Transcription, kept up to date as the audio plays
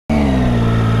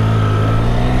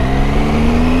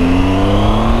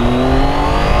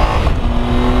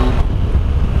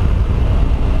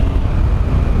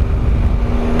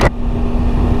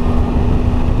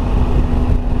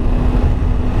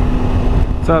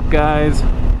up, guys?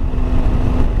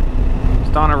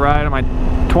 Just on a ride on my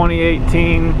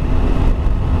 2018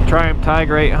 Triumph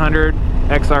Tiger 800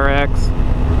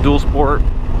 XRX dual sport.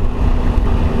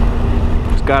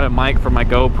 Just got a mic for my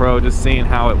GoPro, just seeing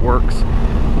how it works,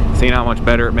 seeing how much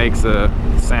better it makes the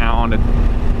sound. And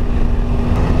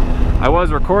I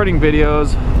was recording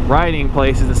videos, riding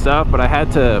places and stuff, but I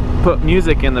had to put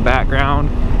music in the background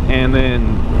and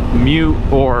then mute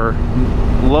or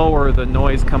lower the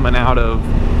noise coming out of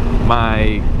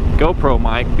my GoPro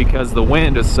mic because the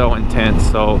wind is so intense.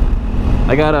 So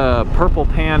I got a Purple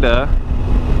Panda,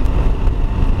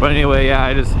 but anyway, yeah,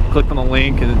 I just clicked on the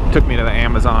link and it took me to the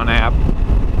Amazon app,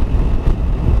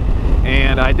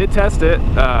 and I did test it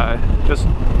just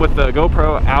with the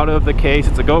GoPro out of the case.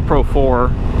 It's a GoPro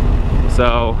 4,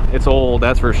 so it's old,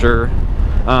 that's for sure.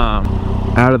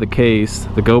 Out of the case,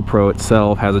 the GoPro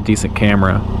itself has a decent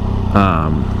camera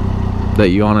that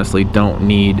you honestly don't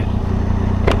need.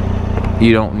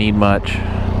 You don't need much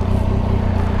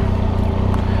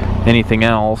anything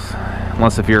else,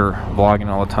 unless if you're vlogging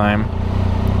all the time.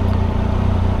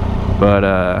 But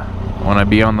when I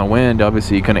be on the wind,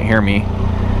 obviously you couldn't hear me.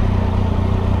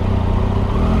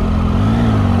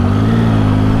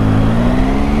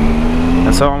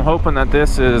 And so I'm hoping that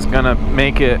this is gonna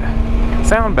make it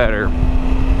sound better.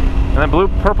 And the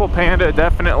Purple Panda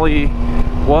definitely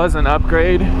was an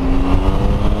upgrade.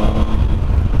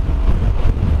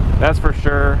 That's for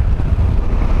sure.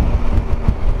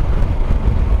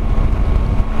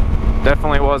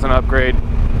 Definitely was an upgrade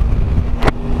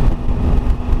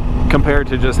compared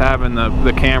to just having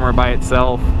the camera by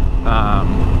itself.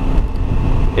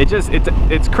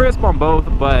 It's crisp on both,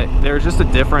 but there's just a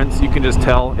difference. You can just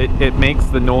tell. It makes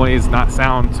the noise not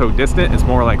sound so distant. It's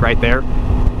more like right there.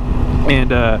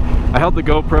 And I held the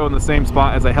GoPro in the same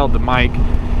spot as I held the mic,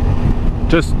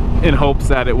 just in hopes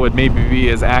that it would maybe be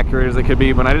as accurate as it could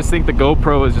be. But I just think the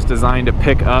GoPro is just designed to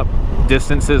pick up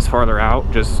distances farther out.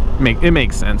 It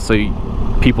makes sense. So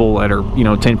people that are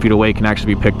 10 feet away can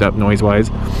actually be picked up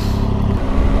noise-wise.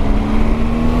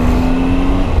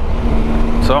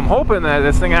 So I'm hoping that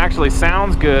this thing actually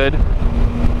sounds good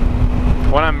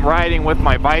when I'm riding with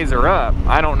my visor up.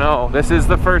 I don't know. This is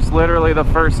literally the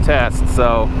first test,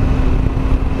 so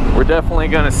we're definitely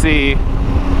gonna see.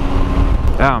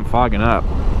 Ah, I'm fogging up.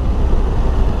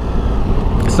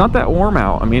 It's not that warm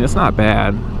out. I mean, it's not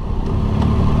bad.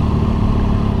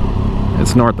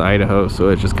 It's North Idaho, so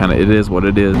it's just kind of, it is what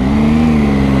it is.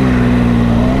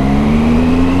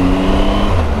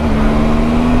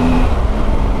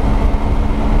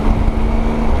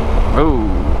 Oh,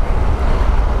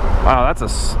 wow, that's a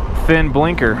thin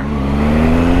blinker.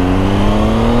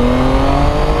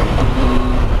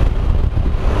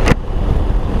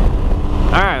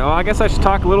 Alright, well, I guess I should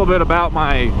talk a little bit about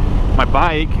my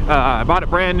bike. I bought it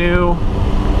brand new,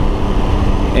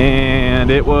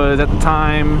 and it was at the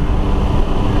time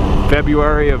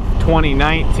February of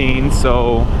 2019,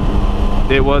 so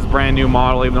it was brand new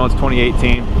model even though it's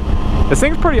 2018. This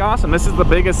thing's pretty awesome. This is the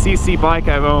biggest CC bike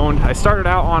I've owned. I started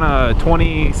out on a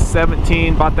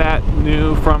 2017, bought that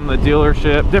new from the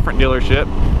dealership, different dealership,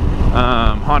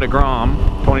 Honda Grom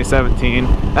 2017.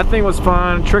 That thing was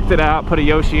fun, tricked it out, put a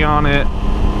Yoshi on it,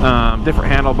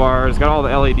 different handlebars, got all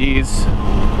the LEDs,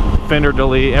 fender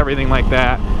delete, everything like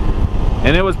that.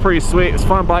 And it was pretty sweet. It was a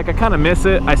fun bike. I kind of miss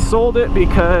it. I sold it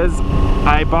because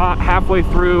I bought halfway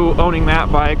through owning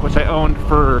that bike, which I owned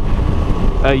for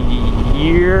a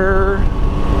year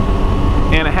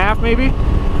and a half maybe.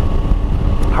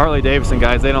 Harley Davidson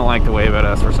guys, they don't like to wave at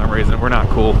us for some reason. We're not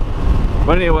cool.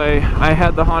 But anyway, I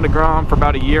had the Honda Grom for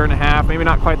about a year and a half, maybe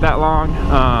not quite that long.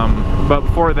 But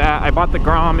before that, I bought the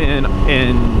Grom in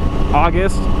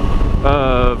August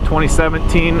of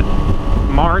 2017.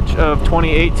 March of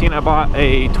 2018, I bought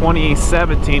a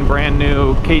 2017 brand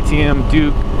new KTM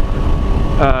Duke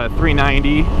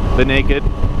 390, the naked,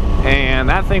 and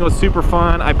that thing was super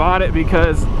fun. I bought it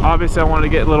because obviously I wanted to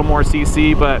get a little more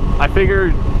CC, but I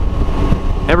figured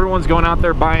everyone's going out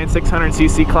there buying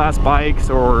 600cc class bikes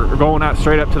or going out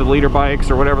straight up to the leader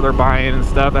bikes or whatever they're buying and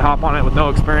stuff. They hop on it with no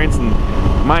experience, and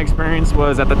my experience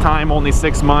was at the time only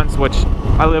 6 months, which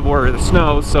I live where it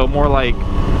snows, so more like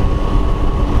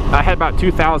I had about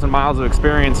 2,000 miles of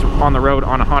experience on the road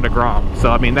on a Honda Grom.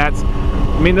 So I mean,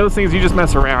 those things you just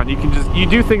mess around. You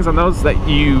do things on those that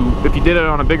if you did it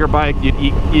on a bigger bike, you'd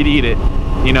eat it.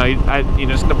 I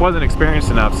just wasn't experienced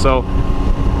enough. So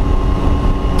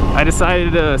I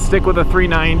decided to stick with a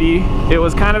 390. It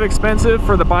was kind of expensive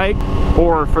for the bike,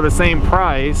 or for the same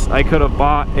price, I could have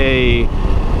bought a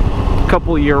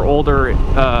couple year older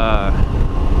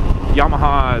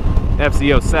Yamaha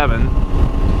FZ07,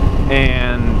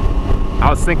 and I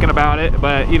was thinking about it,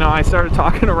 but you know, I started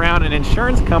talking around, and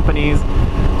insurance companies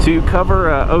to cover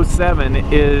a 07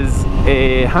 is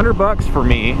 $100 for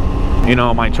me. You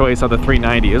know, my choice of the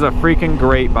 390 is a freaking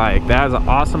great bike. That is an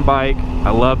awesome bike.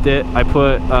 I loved it. I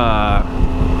put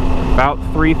about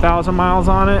 3,000 miles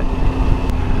on it.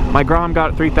 My Grom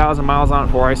got 3,000 miles on it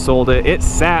before I sold it. It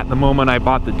sat the moment I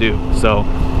bought the Duke. So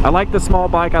I like the small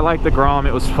bike. I like the Grom.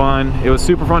 It was fun. It was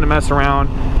super fun to mess around.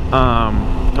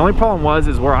 The only problem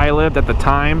is where I lived at the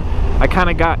time, I kind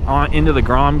of got into the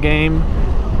Grom game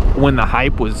when the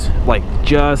hype was like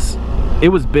just, it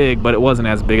was big, but it wasn't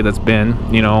as big as it's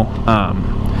been, you know.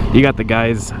 You got the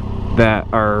guys that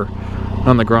are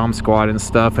on the Grom squad and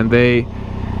stuff, and they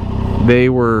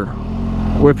were,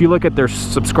 well, if you look at their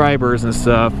subscribers and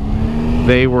stuff,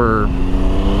 they were,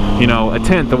 you know, a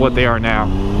tenth of what they are now.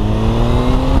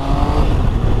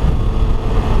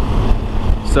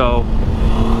 So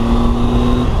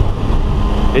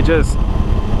it just,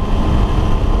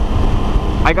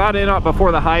 I got in up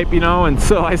before the hype, you know, and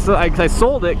so I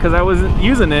sold it because I wasn't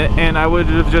using it, and I would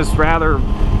have just rather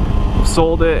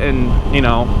sold it, and you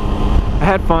know, I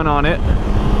had fun on it.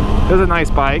 It was a nice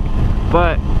bike,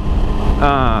 but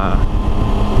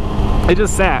it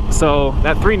just sat. So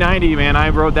that 390, man, I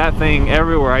rode that thing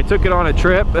everywhere. I took it on a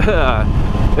trip.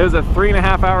 It was a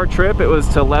 3.5 hour trip. It was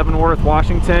to Leavenworth,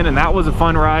 Washington, and that was a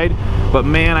fun ride. But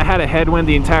man, I had a headwind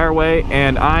the entire way,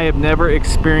 and I have never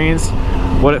experienced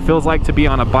what it feels like to be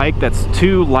on a bike that's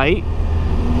too light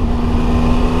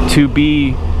to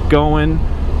be going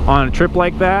on a trip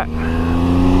like that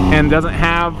and doesn't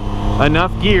have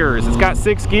enough gears. It's got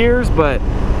 6 gears, but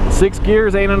 6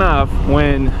 gears ain't enough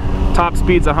when top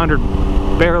speed's 100,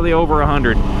 barely over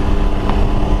 100.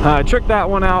 Tricked that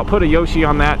one out, put a Yoshi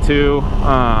on that too.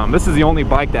 This is the only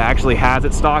bike that actually has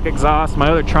its stock exhaust. My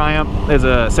other Triumph is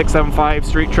a 675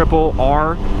 Street Triple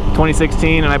R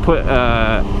 2016, and I put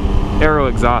aero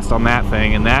exhaust on that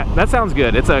thing, and that sounds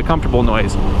good. It's a comfortable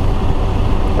noise.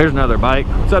 There's another bike.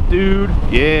 What's up, dude?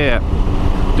 Yeah,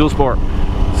 dual sport.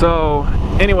 So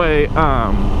anyway,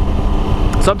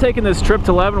 so I'm taking this trip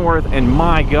to Leavenworth, and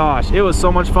my gosh, it was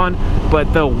so much fun.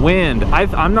 But the wind,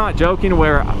 I'm not joking,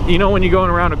 where, you know, when you're going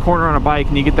around a corner on a bike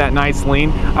and you get that nice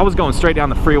lean, I was going straight down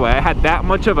the freeway. I had that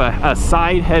much of a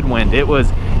side headwind. It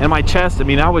was in my chest. I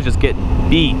mean, I was just getting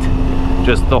beat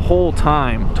just the whole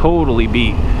time, totally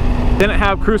beat. Didn't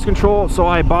have cruise control, so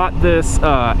I bought this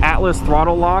Atlas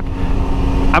throttle lock.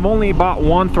 I've only bought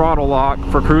one throttle lock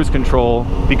for cruise control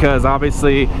because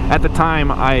obviously at the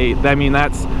time, I mean,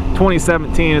 that's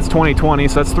 2017, it's 2020,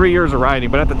 so that's 3 years of riding.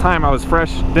 But at the time I was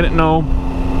fresh, didn't know,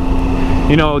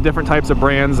 you know, different types of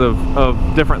brands of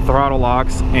different throttle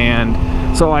locks, and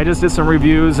so I just did some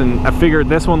reviews, and I figured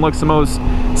this one looks the most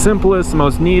simplest, the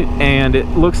most neat, and it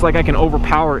looks like I can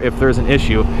overpower if there's an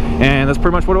issue. And that's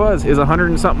pretty much what it was. Is 100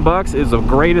 and something bucks. Is the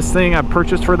greatest thing I've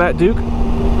purchased for that Duke.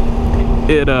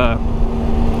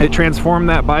 It transformed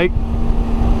that bike.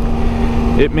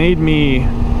 It made me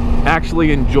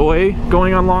actually enjoy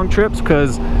going on long trips,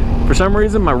 because for some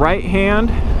reason my right hand,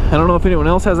 I don't know if anyone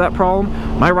else has that problem,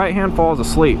 my right hand falls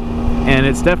asleep, and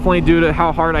it's definitely due to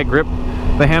how hard I grip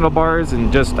the handlebars,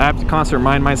 and just I have to constantly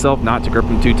remind myself not to grip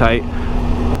them too tight.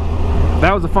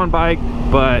 That was a fun bike,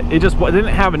 but it didn't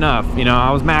have enough. You know,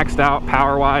 I was maxed out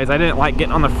power wise. I didn't like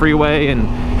getting on the freeway, and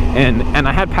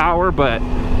I had power, but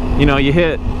you know, you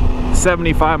hit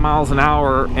 75 miles an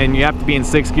hour and you have to be in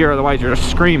 6th gear, otherwise you're just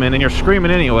screaming, and you're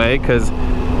screaming anyway because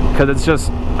it's just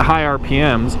high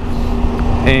RPMs,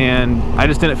 and I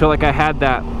just didn't feel like I had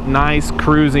that nice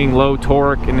cruising low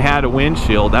torque and had a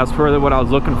windshield. That's really what I was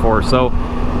looking for. So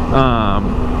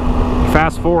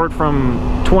fast forward from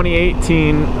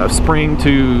 2018 of spring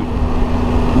to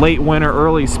late winter,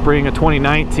 early spring of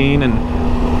 2019, and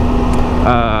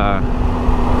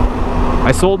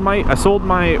I sold my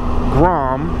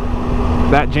Grom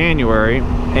that January,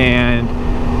 and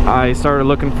I started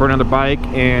looking for another bike,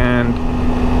 and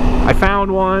I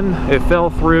found one. It fell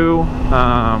through.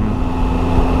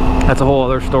 That's a whole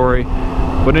other story.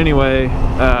 But anyway, so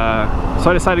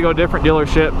I decided to go to a different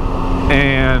dealership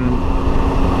and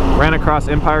ran across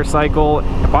Empire Cycle.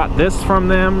 I bought this from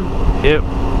them.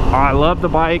 I love the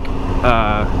bike.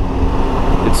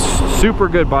 It's super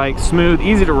good bike, smooth,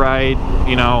 easy to ride.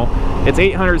 You know, it's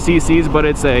 800 cc's, but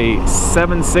it's a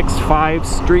 765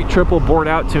 Street Triple bored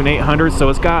out to an 800, so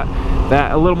it's got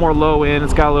that a little more low end.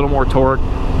 It's got a little more torque.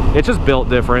 It's just built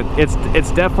different. It's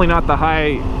definitely not the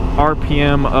high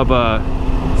RPM of a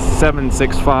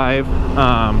 765,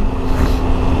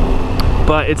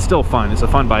 but it's still fun. It's a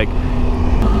fun bike.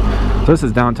 So this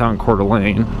is downtown Coeur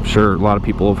d'Alene. I'm sure a lot of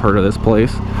people have heard of this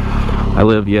place. I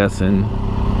live, yes, in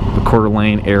the Coeur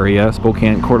d'Alene area,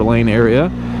 Spokane, Coeur d'Alene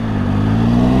area.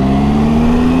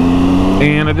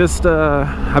 And I just,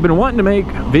 I've been wanting to make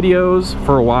videos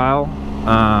for a while.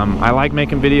 I like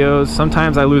making videos.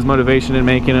 Sometimes I lose motivation in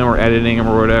making them or editing them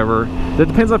or whatever. It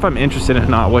depends if I'm interested in it or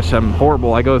not, which I'm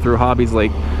horrible. I go through hobbies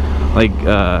like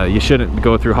you shouldn't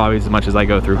go through hobbies as much as I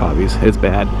go through hobbies. It's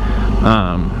bad.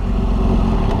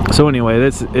 So anyway,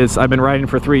 I've been riding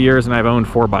for 3 years and I've owned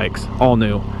 4 bikes, all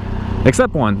new.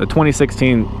 Except one, the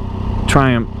 2016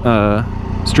 Triumph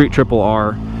Street Triple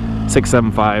R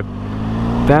 675.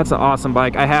 That's an awesome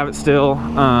bike. I have it still.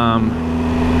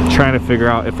 Trying to figure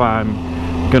out if I'm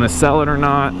gonna sell it or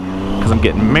not, because I'm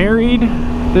getting married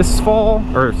this fall,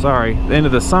 or sorry, the end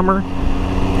of the summer,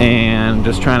 and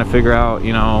just trying to figure out,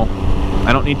 you know,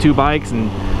 I don't need 2 bikes, and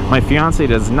my fiance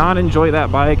does not enjoy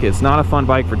that bike. It's not a fun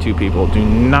bike for 2 people. Do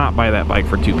not buy that bike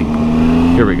for 2 people.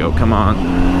 Here we go, come on.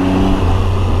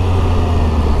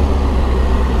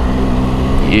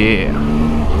 Yeah.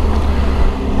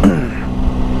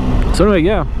 So anyway,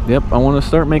 yeah, yep, I want to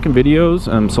start making videos.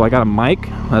 So I got a mic.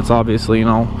 That's obviously, you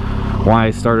know, why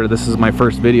I started. This is my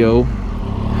first video,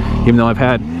 even though I've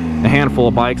had a handful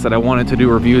of bikes that I wanted to do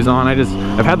reviews on.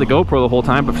 I've had the GoPro the whole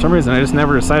time, but for some reason I just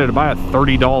never decided to buy a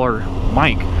 $30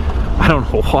 mic. I don't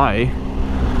know why.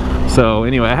 So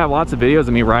anyway, I have lots of videos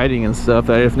of me riding and stuff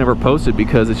that I've never posted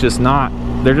because it's just not,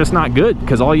 they're just not good,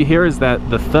 because all you hear is that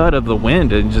the thud of the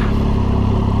wind, and just,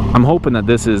 I'm hoping that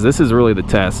this is really the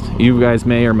test. You guys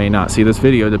may or may not see this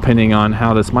video depending on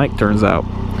how this mic turns out.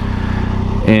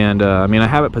 And I mean, I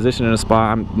have it positioned in a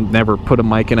spot. I've never put a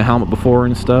mic in a helmet before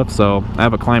and stuff, so I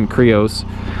have a Climb Krios,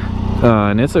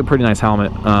 and it's a pretty nice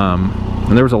helmet.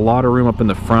 And there was a lot of room up in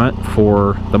the front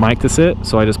for the mic to sit,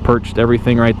 so I just perched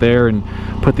everything right there and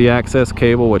put the access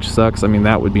cable, which sucks. I mean,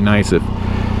 that would be nice if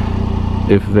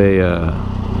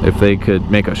they could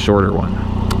make a shorter one.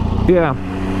 Yeah.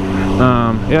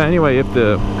 Yeah, anyway, if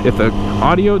the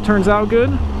audio turns out good,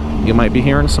 you might be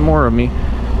hearing some more of me.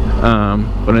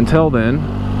 But until then,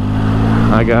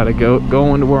 I gotta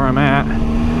go into where I'm at.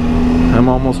 I'm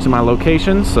almost to my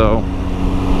location, so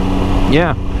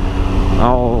yeah,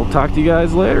 I'll talk to you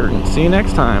guys later and see you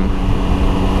next time.